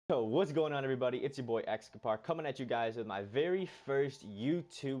So what's going on, everybody? It's your boy Excapar coming at you guys with my very first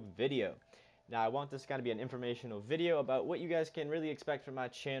YouTube video. Now I want this kind of be an informational video about what you guys can really expect from my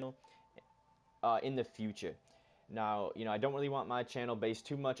channel in the future. Now, I don't really want my channel based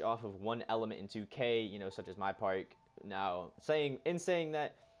too much off of one element in 2K, such as my park. Now, saying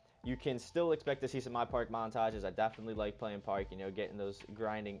that, you can still expect to see some my park montages. I definitely like playing park, getting those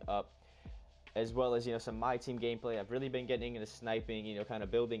grinding up, as well as some my team gameplay. I've really been getting into sniping, kind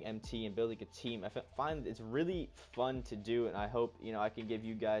of building MT and building a team. I find it's really fun to do, and I hope I can give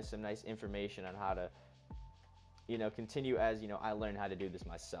you guys some nice information on how to continue as I learn how to do this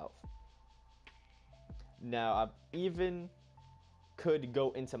myself. Now, I even could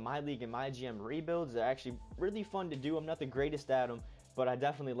go into my league and my GM rebuilds. They're actually really fun to do. I'm not the greatest at them, but I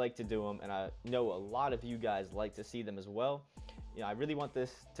definitely like to do them, and I know a lot of you guys like to see them as well. I really want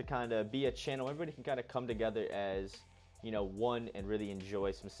this to kind of be a channel everybody can kind of come together as one and really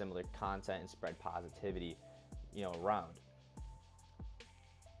enjoy some similar content and spread positivity around.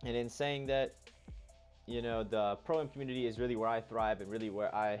 And in saying that, the pro-am community is really where I thrive and really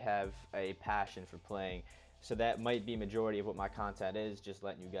where I have a passion for playing. So that might be majority of what my content is, just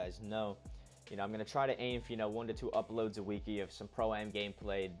letting you guys know. I'm going to try to aim for 1 to 2 uploads a week of some pro-am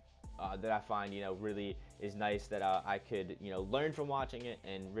gameplay that I find really is nice, that I could learn from watching it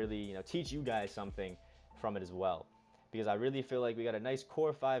and really teach you guys something from it as well. Because I really feel like we got a nice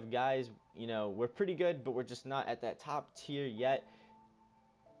core 5 guys. We're pretty good, but we're just not at that top tier yet.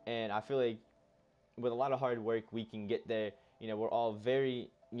 And I feel like with a lot of hard work we can get there. We're all very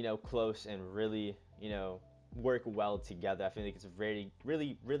close and really work well together. I feel like it's a very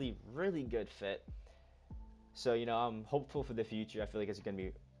really good fit. So I'm hopeful for the future. I feel like it's gonna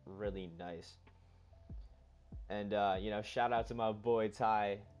be really nice. And shout out to my boy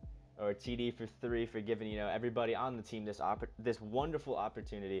Ty, or TD for 3, for giving everybody on the team this wonderful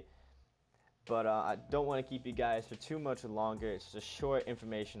opportunity. But I don't want to keep you guys for too much longer. It's just a short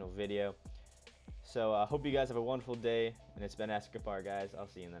informational video. So I hope you guys have a wonderful day, and it's been Excapar, guys. I'll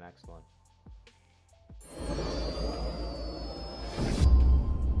see you in the next one.